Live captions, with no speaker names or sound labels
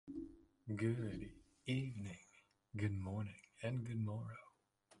Good evening, good morning, and good morrow.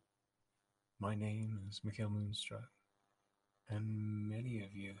 My name is Mikhail Moonstruck, and many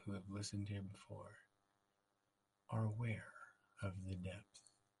of you who have listened here before are aware of the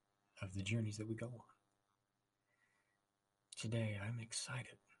depth of the journeys that we go on. Today, I'm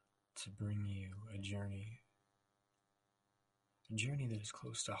excited to bring you a journey that is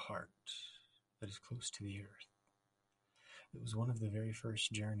close to heart, that is close to the earth. It was one of the very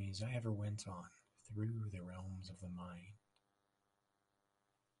first journeys I ever went on through the realms of the mind,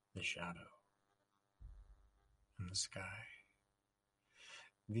 the shadow, and the sky.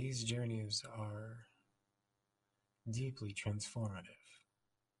 These journeys are deeply transformative.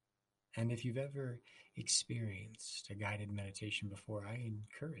 And if you've ever experienced a guided meditation before, I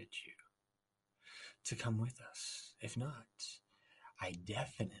encourage you to come with us. If not, I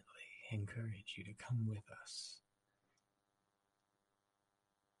definitely encourage you to come with us,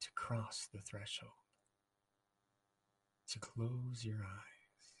 to cross the threshold, to close your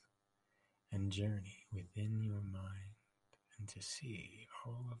eyes and journey within your mind and to see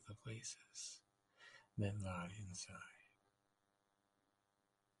all of the places that lie inside.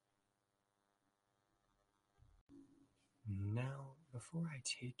 Now, before I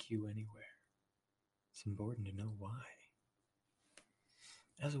take you anywhere, it's important to know why.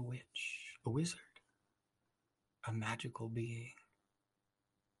 As a witch, a wizard, a magical being,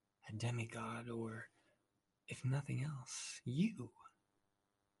 a demigod, or, if nothing else, you.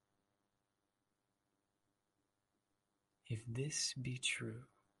 If this be true,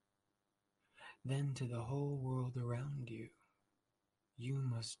 then to the whole world around you, you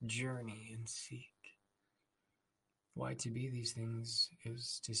must journey and seek. Why to be these things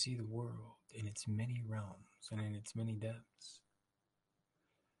is to see the world in its many realms and in its many depths.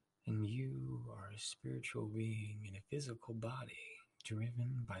 And you are a spiritual being in a physical body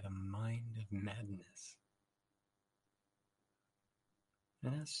driven by the mind of madness.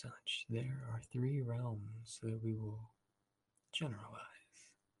 And as such, there are 3 realms that we will generalize,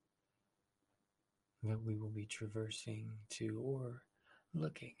 that we will be traversing to or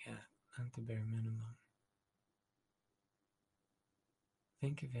looking at the bare minimum.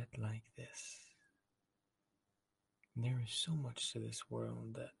 Think of it like this. There is so much to this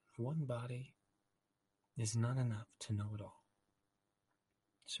world that one body is not enough to know it all.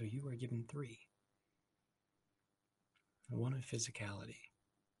 So you are given 3. One of physicality,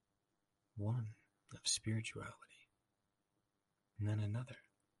 one of spirituality, and then another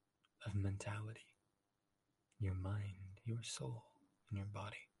of mentality, your mind, your soul, and your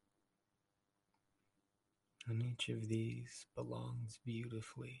body. And each of these belongs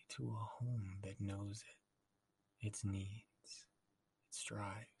beautifully to a home that knows it, its needs, its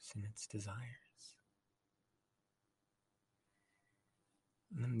drives, and its desires.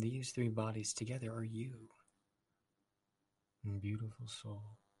 And then these 3 bodies together are you, and beautiful soul.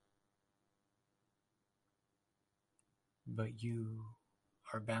 But you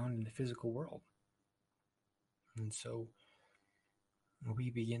are bound in the physical world. And so we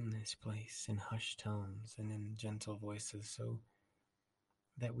begin this place in hushed tones and in gentle voices so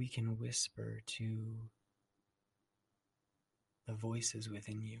that we can whisper to the voices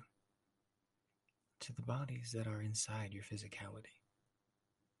within you, to the bodies that are inside your physicality,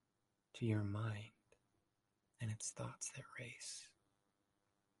 to your mind and its thoughts that race,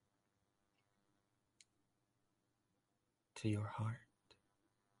 to your heart,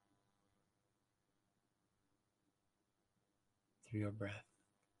 through your breath.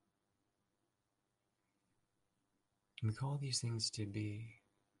 We call these things to be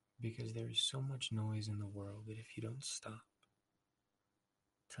because there is so much noise in the world that if you don't stop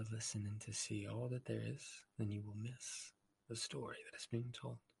to listen and to see all that there is, then you will miss the story that is being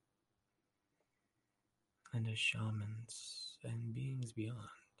told. And as shamans and beings beyond,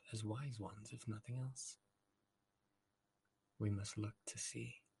 as wise ones if nothing else, we must look to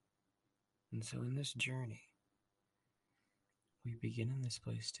see. And so in this journey, we begin in this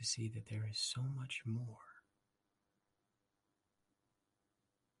place to see that there is so much more.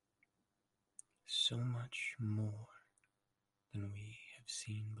 So much more than we have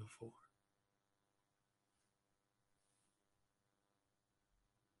seen before.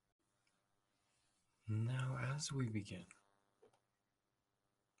 Now, as we begin,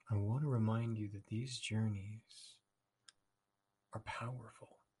 I want to remind you that these journeys are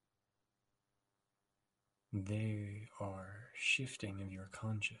powerful. They are shifting of your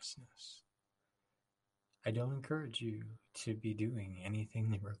consciousness. I don't encourage you to be doing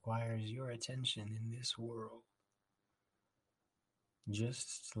anything that requires your attention in this world.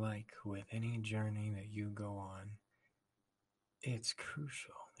 Just like with any journey that you go on, it's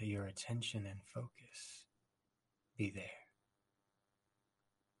crucial let your attention and focus be there.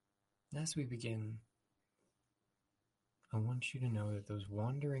 As we begin, I want you to know that those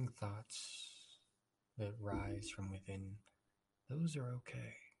wandering thoughts that rise from within, those are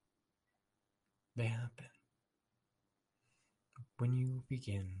okay. They happen. When you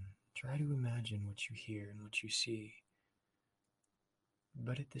begin, try to imagine what you hear and what you see,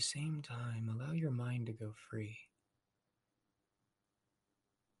 but at the same time, allow your mind to go free,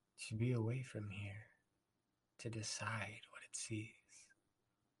 to be away from here, to decide what it sees.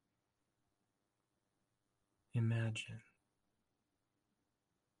 Imagine.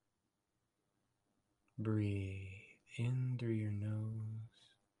 Breathe in through your nose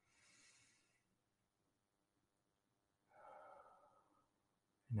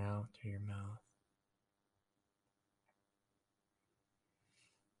and out through your mouth.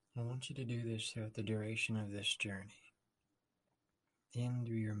 I want you to do this throughout the duration of this journey. In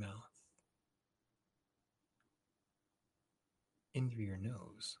through your mouth, in through your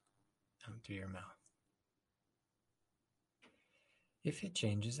nose, out through your mouth. If it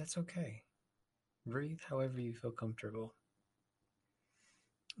changes, that's okay. Breathe however you feel comfortable.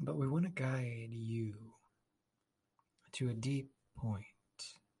 But we want to guide you to a deep point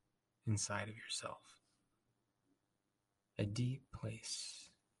inside of yourself, a deep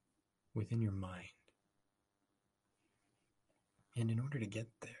place within your mind. And in order to get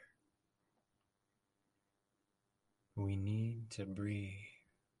there, we need to breathe.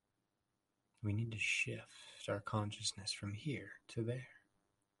 We need to shift our consciousness from here to there.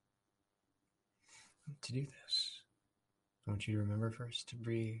 To do this, I want you to remember first to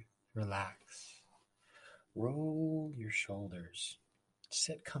breathe, relax, roll your shoulders,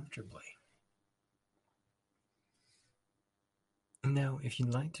 sit comfortably. Now, if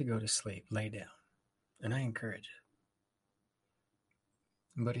you'd like to go to sleep, lay down, and I encourage it.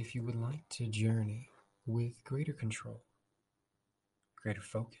 But if you would like to journey with greater control, greater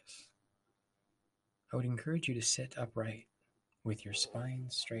focus, I would encourage you to sit upright with your spine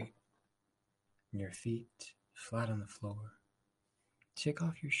straight, your feet flat on the floor. Take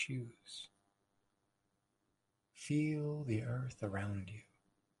off your shoes. Feel the earth around you.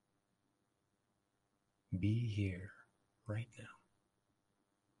 Be here right now.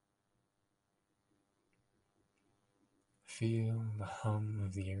 Feel the hum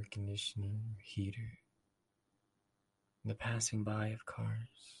of the air conditioner or heater, the passing by of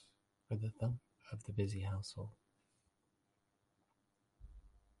cars, or the thump of the busy household.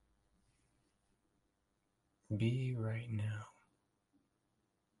 Be right now,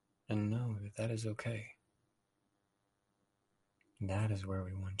 and know that that is okay. That is where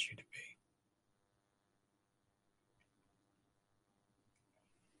we want you to be.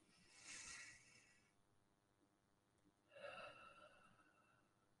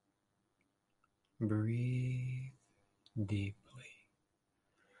 Breathe deeply,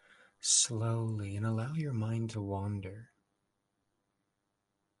 slowly, and allow your mind to wander.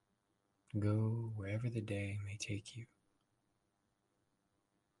 Go wherever the day may take you.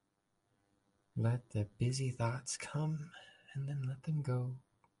 Let the busy thoughts come and then let them go.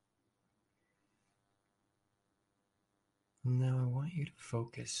 Now I want you to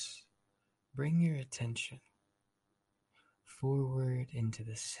focus. Bring your attention forward into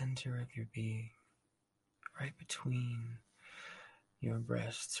the center of your being, right between your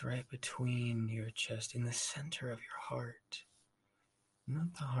breasts, right between your chest, in the center of your heart.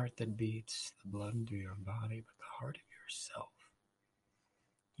 Not the heart that beats the blood through your body, but the heart of yourself,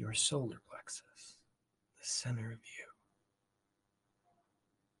 your solar plexus, the center of you.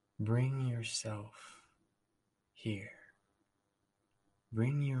 Bring yourself here.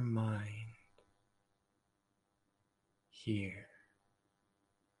 Bring your mind here.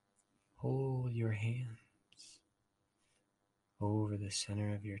 Hold your hands over the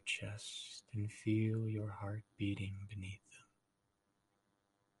center of your chest and feel your heart beating beneath them.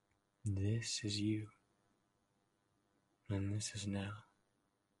 This is you, and this is now.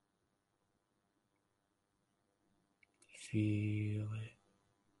 Feel it.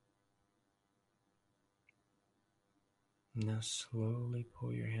 Now slowly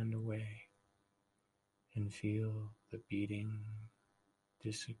pull your hand away and feel the beating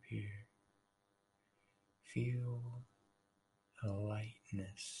disappear. Feel a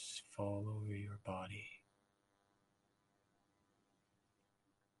lightness fall over your body.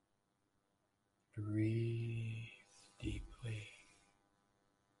 Breathe deeply.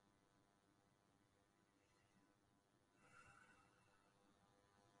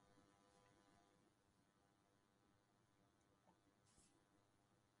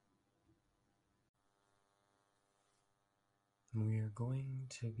 We are going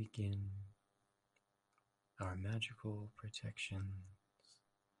to begin our magical protections,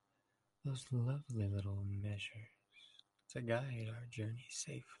 those lovely little measures to guide our journey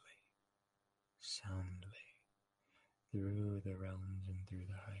safely, soundly, through the realms and through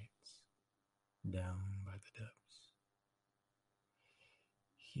the heights, down by the depths.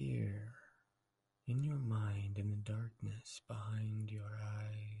 Here, in your mind, in the darkness behind your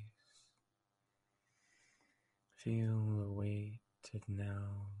eyes, feel the weight of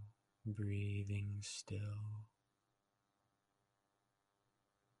now breathing still.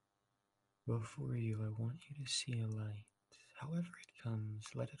 Before you, I want you to see a light. However it comes,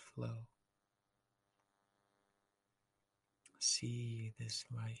 let it flow. See this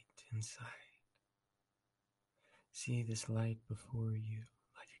light inside. See this light before you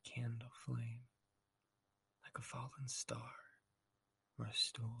like a candle flame, like a fallen star or a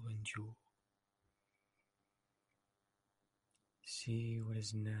stolen jewel. See what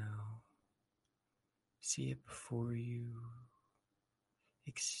is now. See it before you,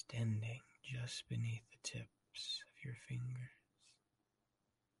 extending just beneath the tips of your fingers.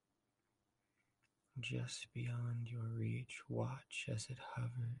 Just beyond your reach, watch as it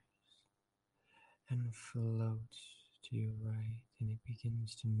hovers and floats to your right, and it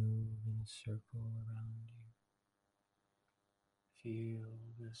begins to move in a circle around you. Feel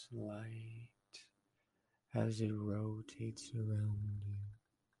this light as it rotates around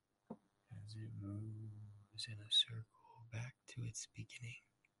you, as it moves in a circle back to its beginning.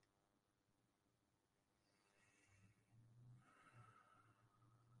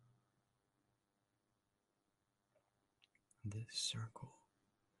 This circle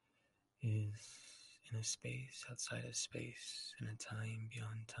is in a space outside of space, in a time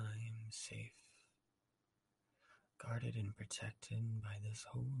beyond time, safe, guarded and protected by this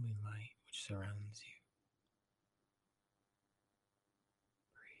holy light which surrounds you.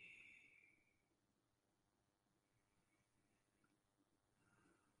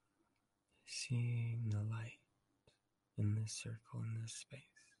 Seeing the light in this circle, in this space.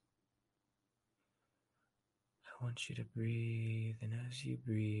 I want you to breathe, and as you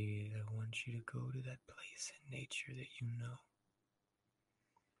breathe, I want you to go to that place in nature that you know.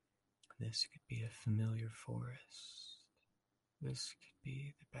 This could be a familiar forest. This could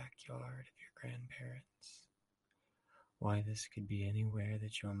be the backyard of your grandparents. Why, this could be anywhere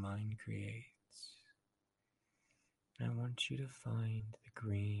that your mind creates. I want you to find the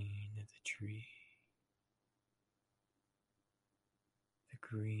green of the tree, the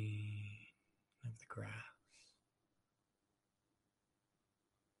green of the grass.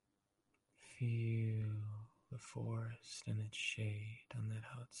 Feel the forest and its shade on that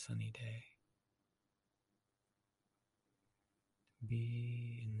hot sunny day.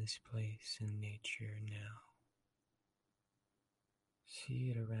 Be in this place in nature now.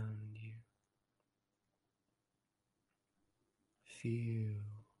 See it around you. Feel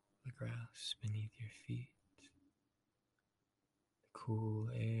the grass beneath your feet, the cool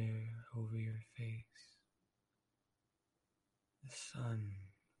air over your face, the sun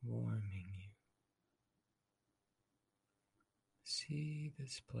warming you. See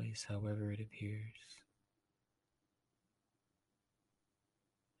this place however it appears,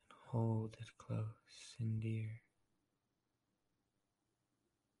 and hold it close and dear.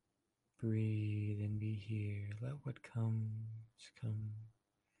 Breathe and be here. Let what comes come.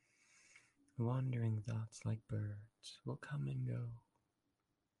 Wandering thoughts like birds will come and go.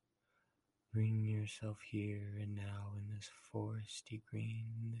 Bring yourself here and now in this foresty green,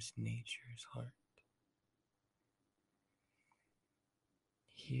 in this nature's heart.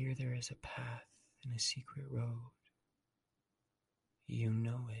 Here there is a path and a secret road. You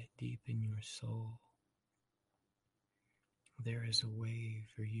know it deep in your soul. There is a way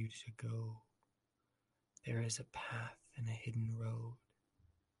for you to go. There is a path and a hidden road.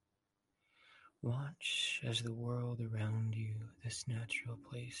 Watch as the world around you, this natural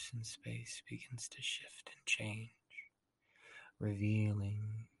place in space, begins to shift and change,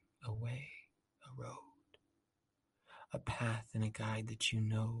 revealing a way, a road, a path and a guide that you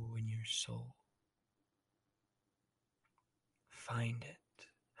know in your soul. Find it,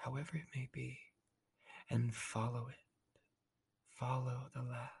 however it may be, and follow it. Follow the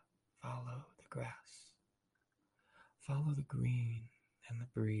follow the grass. Follow the green and the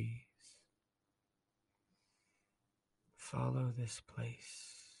breeze. Follow this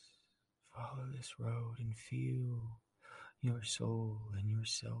place. Follow this road and feel your soul and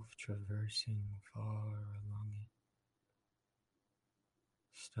yourself traversing far along it.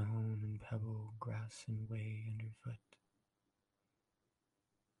 Stone and pebble, grass and way underfoot.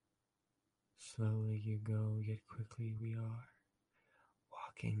 Slowly you go, yet quickly we are.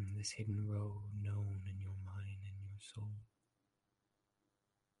 walking this hidden road known in your mind and your soul.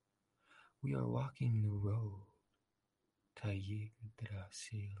 We are walking the road to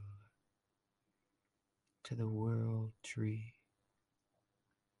Yggdrasil, to the world tree.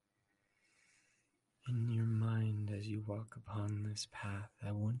 In your mind, as you walk upon this path,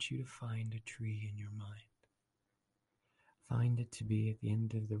 I want you to find a tree in your mind. Find it to be at the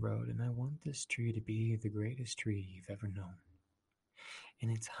end of the road, and I want this tree to be the greatest tree you've ever known. In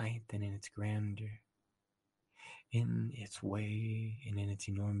its height and in its grandeur, in its way and in its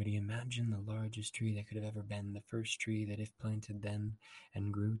enormity, imagine the largest tree that could have ever been, the first tree that if planted then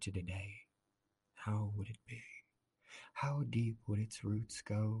and grew to today, how would it be? How deep would its roots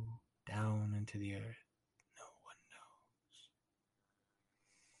go down into the earth? No one knows.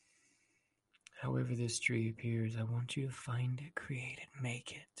 However this tree appears, I want you to find it, create it,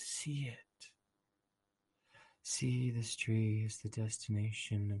 make it, see it. See this tree as the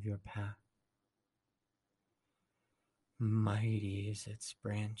destination of your path. Mighty is its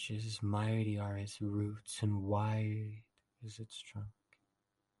branches, mighty are its roots, and wide is its trunk.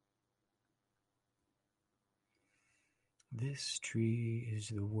 This tree is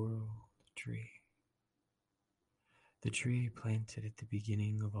the world tree, the tree planted at the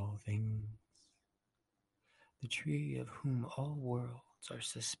beginning of all things, the tree of whom all worlds are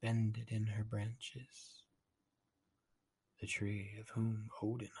suspended in her branches, the tree of whom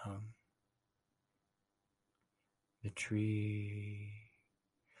Odin hung, the tree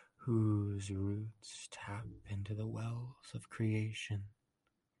whose roots tap into the wells of creation.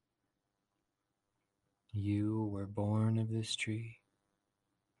 You were born of this tree,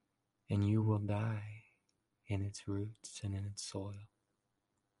 and you will die in its roots and in its soil.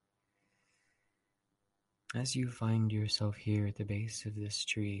 As you find yourself here at the base of this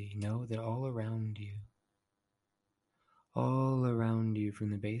tree, know that all around you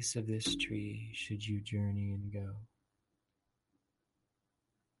from the base of this tree, should you journey and go,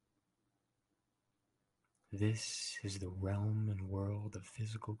 this is the realm and world of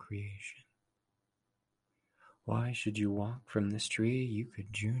physical creation. Why should you walk from this tree? You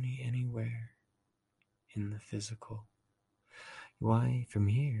could journey anywhere in the physical. Why, from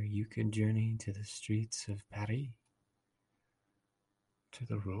here you could journey to the streets of Paris, to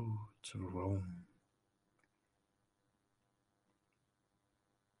the roads of Rome.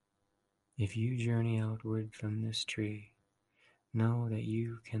 If you journey outward from this tree, know that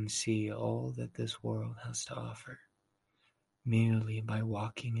you can see all that this world has to offer, merely by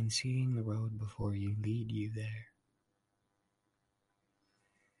walking and seeing the road before you lead you there.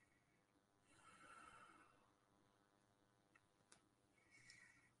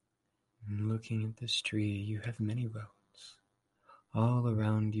 And looking at this tree, you have many roads. All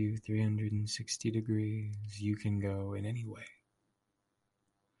around you, 360 degrees, you can go in any way.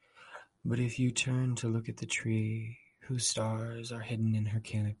 But if you turn to look at the tree, whose stars are hidden in her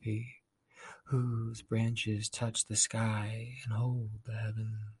canopy, whose branches touch the sky and hold the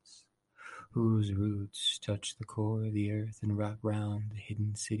heavens, whose roots touch the core of the earth and wrap round the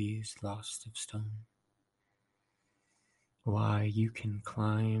hidden cities lost of stone, why, you can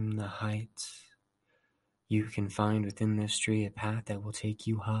climb the heights. You can find within this tree a path that will take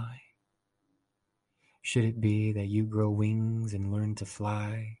you high. Should it be that you grow wings and learn to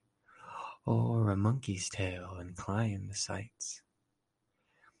fly, or a monkey's tail and climb the sights,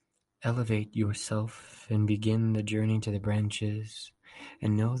 elevate yourself and begin the journey to the branches,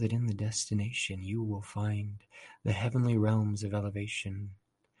 and know that in the destination you will find the heavenly realms of elevation,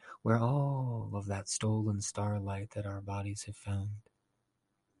 where all of that stolen starlight that our bodies have found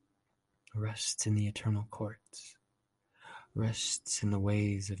rests in the eternal courts, rests in the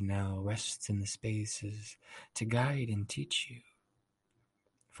ways of now, rests in the spaces to guide and teach you.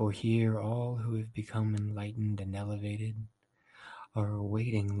 For here all who have become enlightened and elevated are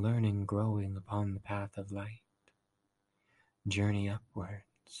awaiting, learning, growing upon the path of light. Journey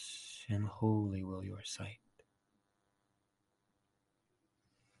upwards, and holy will your sight.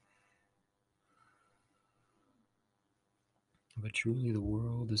 But truly the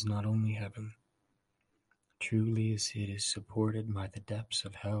world is not only heaven. Truly it is supported by the depths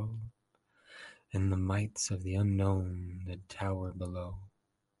of hell and the mights of the unknown that tower below.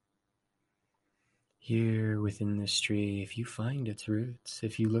 Here within this tree, if you find its roots,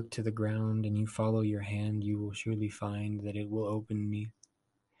 if you look to the ground and you follow your hand, you will surely find that it will open beneath,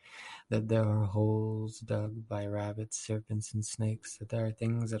 that there are holes dug by rabbits, serpents, and snakes, that there are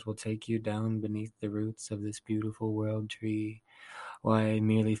things that will take you down beneath the roots of this beautiful world tree. Why,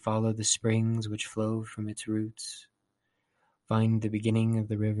 merely follow the springs which flow from its roots. Find the beginning of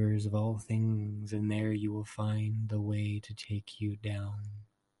the rivers of all things, and there you will find the way to take you down.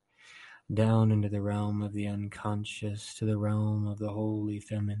 Down into the realm of the unconscious, to the realm of the wholly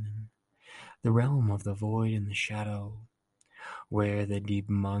feminine, the realm of the void and the shadow, where the deep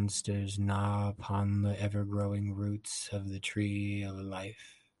monsters gnaw upon the ever-growing roots of the tree of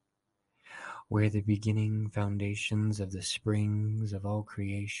life, where the beginning foundations of the springs of all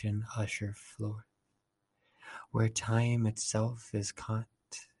creation usher forth, where time itself is caught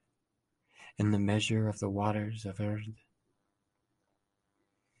in the measure of the waters of earth,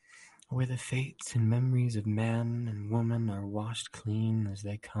 where the fates and memories of man and woman are washed clean as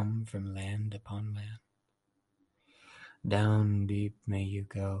they come from land upon land. Down deep may you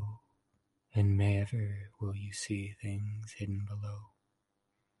go, and may ever will you see things hidden below.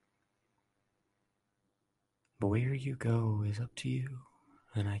 But where you go is up to you,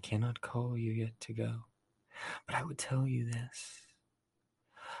 and I cannot call you yet to go. But I would tell you this.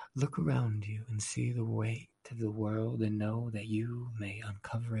 Look around you and see the weight of the world and know that you may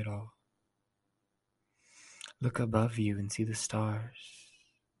uncover it all. Look above you and see the stars.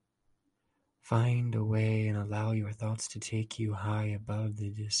 Find a way and allow your thoughts to take you high above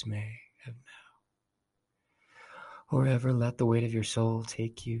the dismay of now. Or ever let the weight of your soul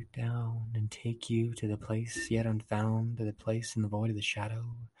take you down and take you to the place yet unfound, to the place in the void of the shadow.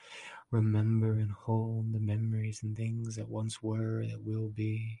 Remember and hold the memories and things that once were, that will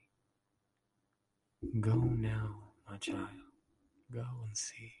be. Go now, my child, go and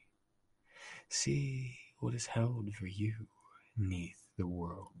see. See what is held for you neath the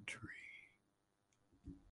world tree.